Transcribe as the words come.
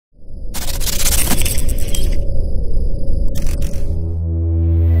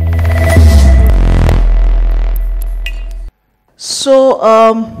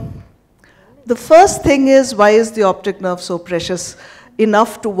So the first thing is, why is the optic nerve so precious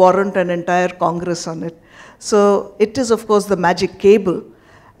enough to warrant an entire Congress on it? So it is, of course, the magic cable.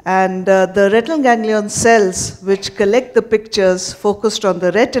 And the retinal ganglion cells, which collect the pictures focused on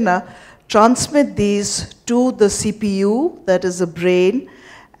the retina, transmit these to the CPU, that is the brain.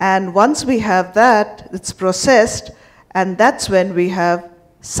 And once we have that, it's processed, and that's when we have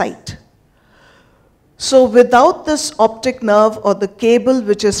sight. So without this optic nerve or the cable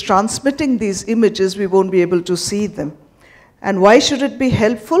which is transmitting these images, we won't be able to see them. And why should it be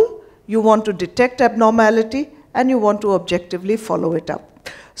helpful? You want to detect abnormality, and you want to objectively follow it up.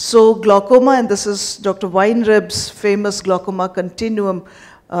 So glaucoma, and this is Dr. Weinreb's famous glaucoma continuum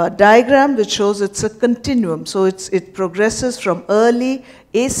diagram, which shows it's a continuum. So it progresses from early,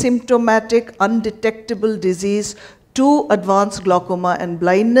 asymptomatic, undetectable disease to advanced glaucoma and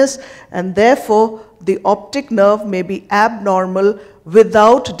blindness, and therefore the optic nerve may be abnormal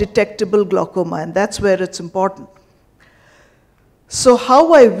without detectable glaucoma, and that's where it's important. So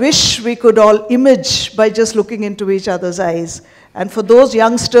how I wish we could all image by just looking into each other's eyes. And for those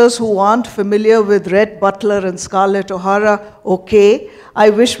youngsters who aren't familiar with Rhett Butler and Scarlett O'Hara, okay, I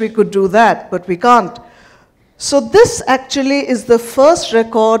wish we could do that, but we can't. So this actually is the first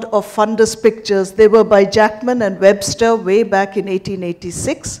record of fundus pictures. They were by Jackman and Webster way back in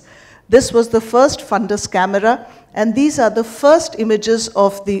 1886. This was the first fundus camera, and these are the first images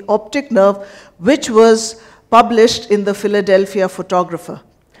of the optic nerve, which was published in the Philadelphia Photographer.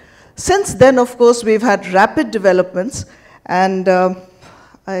 Since then, of course, we've had rapid developments, and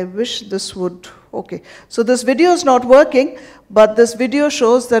I wish this would, okay. So this video is not working, but this video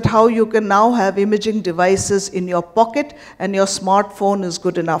shows that how you can now have imaging devices in your pocket, and your smartphone is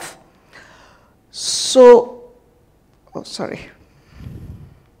good enough. So, oh, sorry.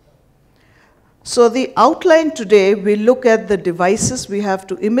 So the outline today, we look at the devices we have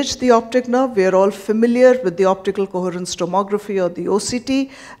to image the optic nerve. We are all familiar with the optical coherence tomography, or the OCT.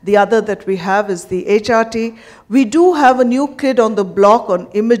 The other that we have is the HRT. We do have a new kid on the block on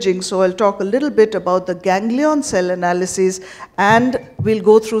imaging, so I'll talk a little bit about the ganglion cell analysis, and we'll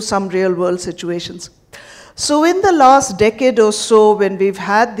go through some real world situations. So in the last decade or so, when we've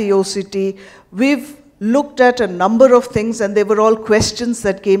had the OCT, we've looked at a number of things, and they were all questions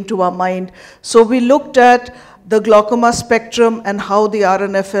that came to our mind. So we looked at the glaucoma spectrum and how the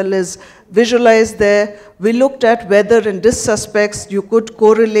RNFL is visualized there. We looked at whether in DIS suspects you could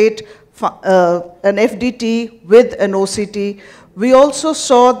correlate an FDT with an OCT. We also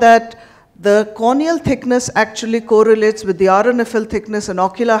saw that the corneal thickness actually correlates with the RNFL thickness and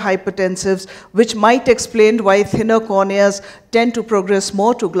ocular hypertensives, which might explain why thinner corneas tend to progress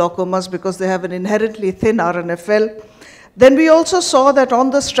more to glaucomas, because they have an inherently thin RNFL. Then we also saw that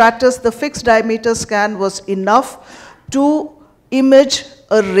on the stratus, the fixed diameter scan was enough to image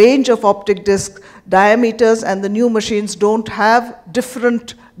a range of optic disc diameters, and the new machines don't have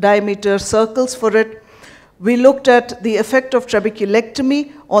different diameter circles for it. We looked at the effect of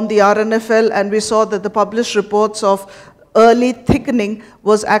trabeculectomy on the RNFL, and we saw that the published reports of early thickening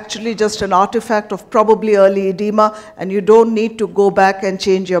was actually just an artifact of probably early edema, and you don't need to go back and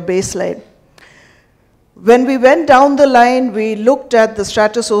change your baseline. When we went down the line, we looked at the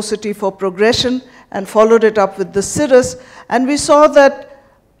stratus OCT for progression and followed it up with the Cirrus, and we saw that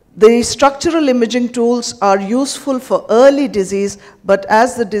the structural imaging tools are useful for early disease, but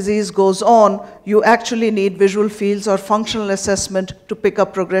as the disease goes on, you actually need visual fields or functional assessment to pick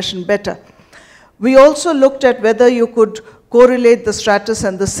up progression better. We also looked at whether you could correlate the stratus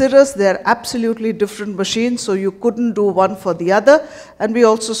and the Cirrus. They are absolutely different machines, so you couldn't do one for the other. And we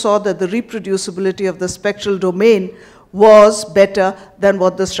also saw that the reproducibility of the spectral domain was better than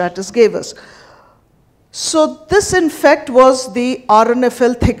what the stratus gave us. So this, in fact, was the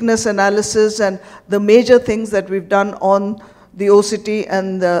RNFL thickness analysis and the major things that we've done on the OCT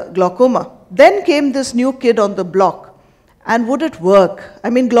and the glaucoma. Then came this new kid on the block. And would it work? I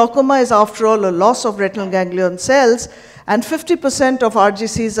mean, glaucoma is, after all, a loss of retinal ganglion cells, and 50% of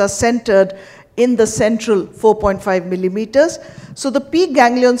RGCs are centered in the central 4.5 millimeters. So the peak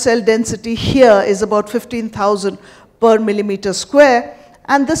ganglion cell density here is about 15,000 per millimeter square.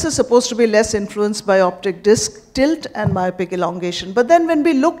 And this is supposed to be less influenced by optic disc tilt and myopic elongation. But then when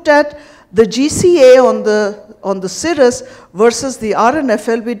we looked at the GCA on the Cirrus versus the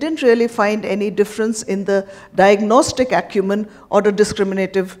RNFL, we didn't really find any difference in the diagnostic acumen or the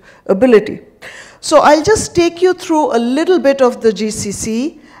discriminative ability. So I'll just take you through a little bit of the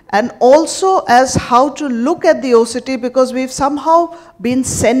GCC, and also as how to look at the OCT, because we've somehow been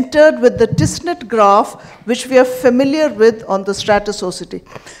centered with the Tisnet graph, which we are familiar with on the stratus OCT.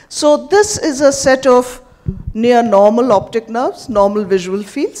 So this is a set of near normal optic nerves, normal visual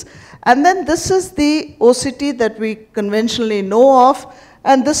fields. And then this is the OCT that we conventionally know of,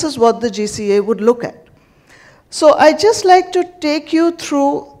 and this is what the GCA would look at. So I just like to take you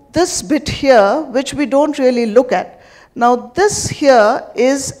through this bit here, which we don't really look at. Now this here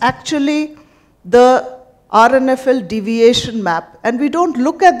is actually the RNFL deviation map, and we don't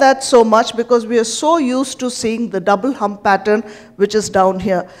look at that so much because we are so used to seeing the double hump pattern which is down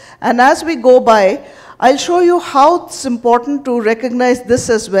here. And as we go by, I'll show you how it's important to recognize this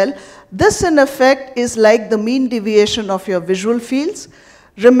as well. This in effect is like the mean deviation of your visual fields.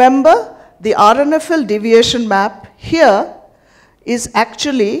 Remember, the RNFL deviation map here is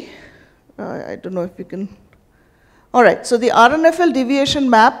actually, I don't know if you can, all right, so the RNFL deviation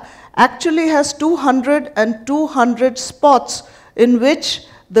map actually has 200 and 200 spots in which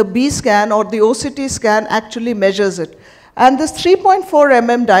the B scan or the OCT scan actually measures it. And this 3.4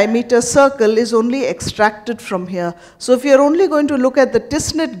 mm diameter circle is only extracted from here. So if you're only going to look at the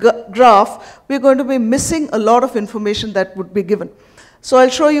Tisnet graph, we're going to be missing a lot of information that would be given. So I'll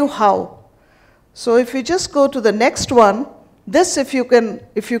show you how. So if we just go to the next one, this if you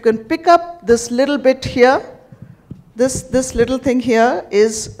can pick up this little bit here, this little thing here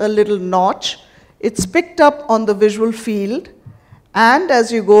is a little notch. It's picked up on the visual field, and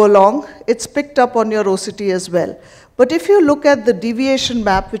as you go along, it's picked up on your OCT as well. But if you look at the deviation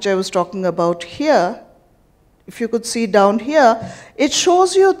map, which I was talking about here, if you could see down here, it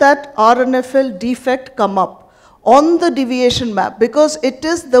shows you that RNFL defect come up on the deviation map because it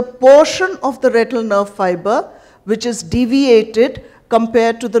is the portion of the retinal nerve fiber which is deviated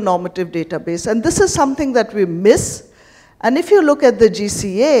compared to the normative database. And this is something that we miss. And if you look at the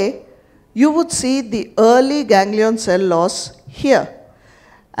GCA, you would see the early ganglion cell loss here.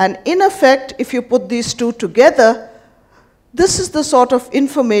 And in effect, if you put these two together, this is the sort of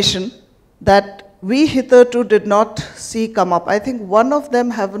information that we hitherto did not see come up. I think one of them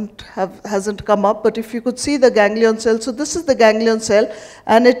hasn't come up, but if you could see the ganglion cell, so this is the ganglion cell,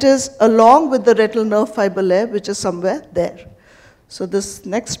 and it is along with the retinal nerve fiber layer, which is somewhere there. So this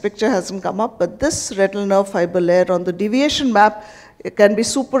next picture hasn't come up, but this retinal nerve fiber layer on the deviation map, it can be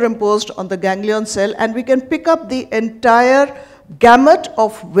superimposed on the ganglion cell, and we can pick up the entire gamut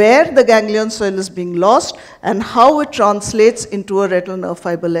of where the ganglion cell is being lost and how it translates into a retinal nerve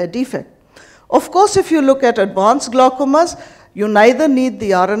fiber layer defect. Of course, if you look at advanced glaucomas, you neither need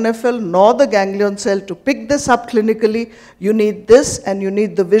the RNFL nor the ganglion cell to pick this up clinically. You need this and you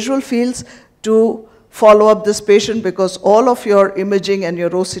need the visual fields to follow up this patient because all of your imaging and your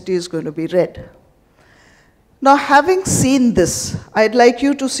OCT is going to be red. Now, having seen this, I'd like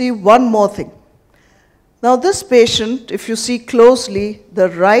you to see one more thing. Now, this patient, if you see closely, the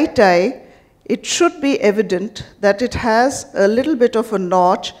right eye, it should be evident that it has a little bit of a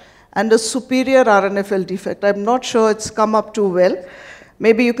notch and a superior RNFL defect. I'm not sure it's come up too well.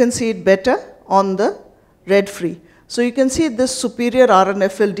 Maybe you can see it better on the red free. So you can see this superior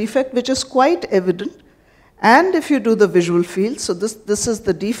RNFL defect, which is quite evident. And if you do the visual field, so this is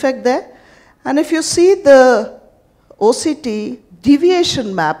the defect there. And if you see the OCT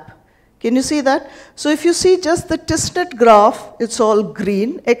deviation map, can you see that? So if you see just the Tisnet graph, it's all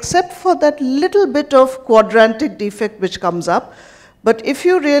green, except for that little bit of quadrantic defect which comes up. But if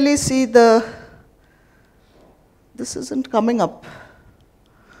you really see the, this isn't coming up.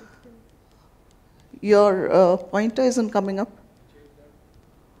 Your pointer isn't coming up.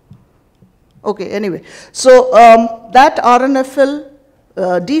 Okay, anyway. So that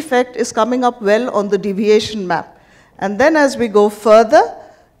RNFL defect is coming up well on the deviation map. And then as we go further,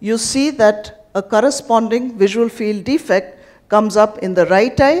 you see that a corresponding visual field defect comes up in the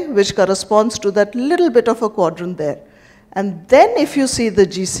right eye, which corresponds to that little bit of a quadrant there. And then if you see the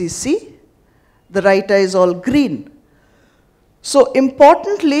GCC, the right eye is all green. So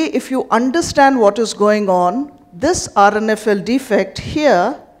importantly, if you understand what is going on, this RNFL defect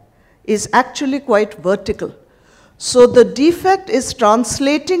here is actually quite vertical. So the defect is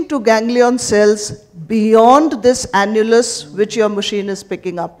translating to ganglion cells beyond this annulus which your machine is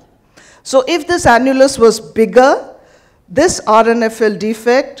picking up. So if this annulus was bigger, this RNFL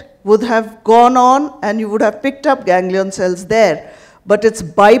defect would have gone on and you would have picked up ganglion cells there. But it's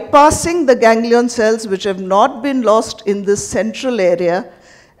bypassing the ganglion cells which have not been lost in this central area,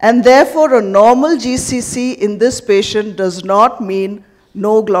 and therefore a normal GCC in this patient does not mean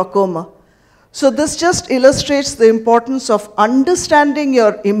no glaucoma. So this just illustrates the importance of understanding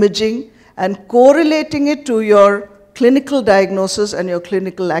your imaging and correlating it to your clinical diagnosis and your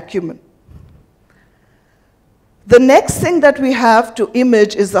clinical acumen. The next thing that we have to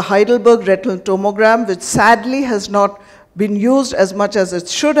image is the Heidelberg retinal tomogram, which sadly has not been used as much as it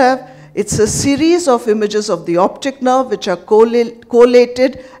should have. It's a series of images of the optic nerve which are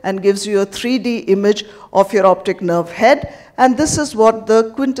collated and gives you a 3D image of your optic nerve head. And this is what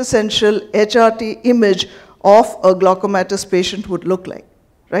the quintessential HRT image of a glaucomatous patient would look like,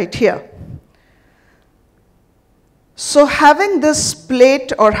 right here. So having this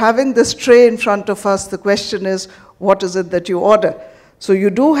plate or having this tray in front of us, the question is, what is it that you order? So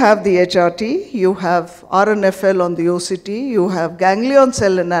you do have the HRT, you have RNFL on the OCT, you have ganglion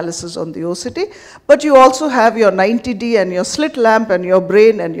cell analysis on the OCT, but you also have your 90D and your slit lamp and your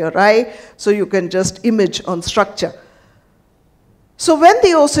brain and your eye, so you can just image on structure. So when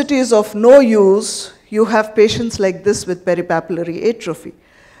the OCT is of no use, you have patients like this with peripapillary atrophy.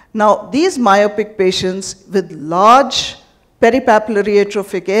 Now, these myopic patients with large peripapillary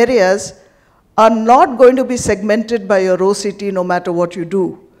atrophic areas are not going to be segmented by your OCT no matter what you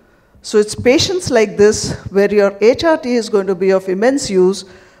do. So it's patients like this where your HRT is going to be of immense use,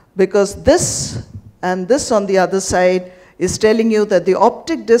 because this and this on the other side is telling you that the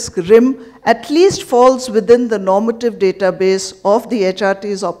optic disc rim at least falls within the normative database of the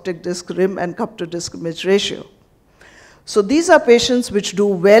HRT's optic disc rim and cup to disc image ratio. So these are patients which do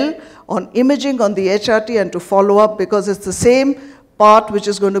well on imaging on the HRT and to follow up, because it's the same part which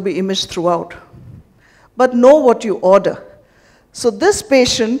is going to be imaged throughout. But know what you order. So this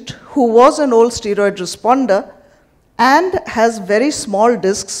patient, who was an old steroid responder and has very small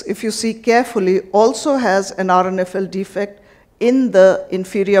discs, if you see carefully, also has an RNFL defect in the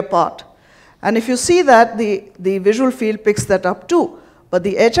inferior part. And if you see that, the visual field picks that up too. But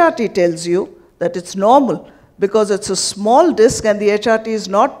the HRT tells you that it's normal, because it's a small disc and the HRT is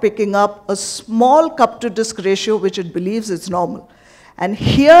not picking up a small cup to disc ratio which it believes is normal. And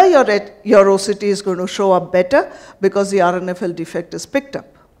here your OCT is going to show up better because the RNFL defect is picked up.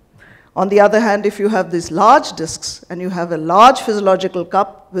 On the other hand, if you have these large discs and you have a large physiological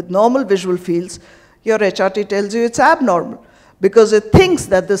cup with normal visual fields, your HRT tells you it's abnormal, because it thinks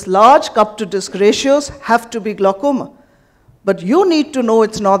that this large cup to disc ratios have to be glaucoma. But you need to know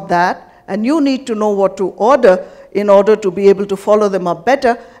it's not that, and you need to know what to order in order to be able to follow them up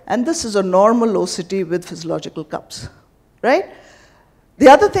better, and this is a normal OCT with physiological cups, right? The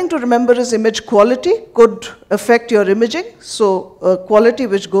other thing to remember is image quality could affect your imaging. So quality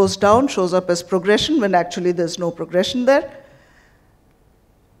which goes down shows up as progression when actually there's no progression there.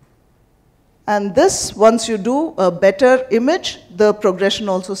 And this, once you do a better image, the progression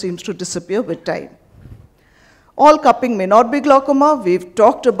also seems to disappear with time. All cupping may not be glaucoma. We've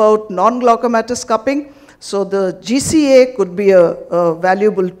talked about non-glaucomatous cupping. So the GCA could be a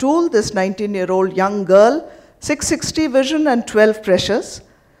valuable tool. This 19-year-old young girl, 660 vision and 12 pressures.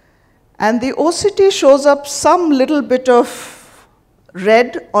 And the OCT shows up some little bit of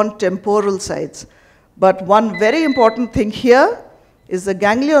red on temporal sides. But one very important thing here is the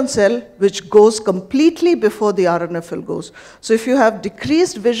ganglion cell, which goes completely before the RNFL goes. So if you have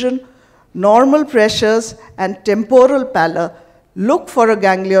decreased vision, normal pressures, and temporal pallor, look for a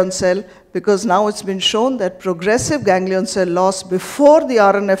ganglion cell, because now it's been shown that progressive ganglion cell loss before the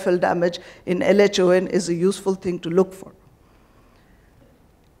RNFL damage in LHON is a useful thing to look for.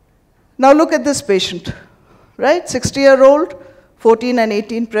 Now look at this patient, right? 60-year-old, 14 and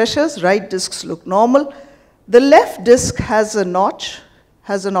 18 pressures, right discs look normal. The left disc has a notch,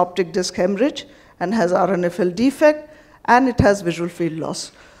 has an optic disc hemorrhage, and has RNFL defect, and it has visual field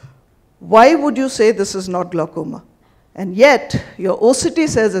loss. Why would you say this is not glaucoma? And yet, your OCT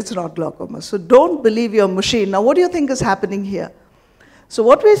says it's not glaucoma. So don't believe your machine. Now, what do you think is happening here? So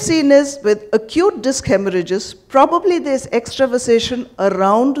what we've seen is, with acute disc hemorrhages, probably there's extravasation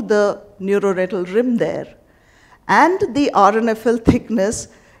around the neuroretinal rim there. And the RNFL thickness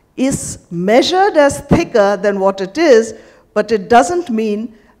is measured as thicker than what it is, but it doesn't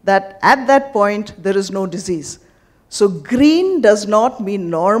mean that at that point there is no disease. So green does not mean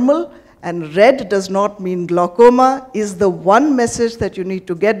normal, and red does not mean glaucoma, is the one message that you need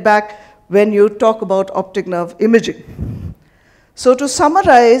to get back when you talk about optic nerve imaging. So to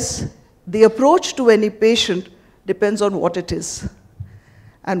summarize, the approach to any patient depends on what it is.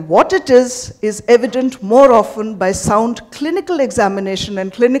 And what it is evident more often by sound clinical examination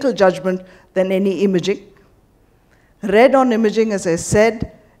and clinical judgment than any imaging. Red on imaging, as I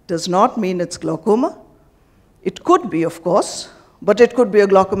said, does not mean it's glaucoma. It could be, of course, but it could be a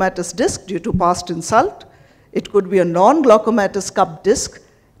glaucomatous disc due to past insult. It could be a non-glaucomatous cup disc,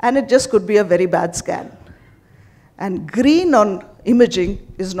 and it just could be a very bad scan. And green on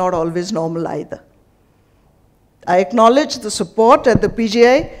imaging is not always normal either. I acknowledge the support at the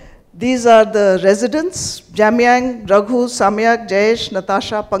PGI. These are the residents, Jamyang, Raghu, Samyak, Jayesh,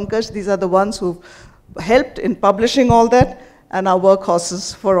 Natasha, Pankaj. These are the ones who've helped in publishing all that. and are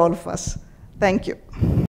workhorses for all of us. Thank you.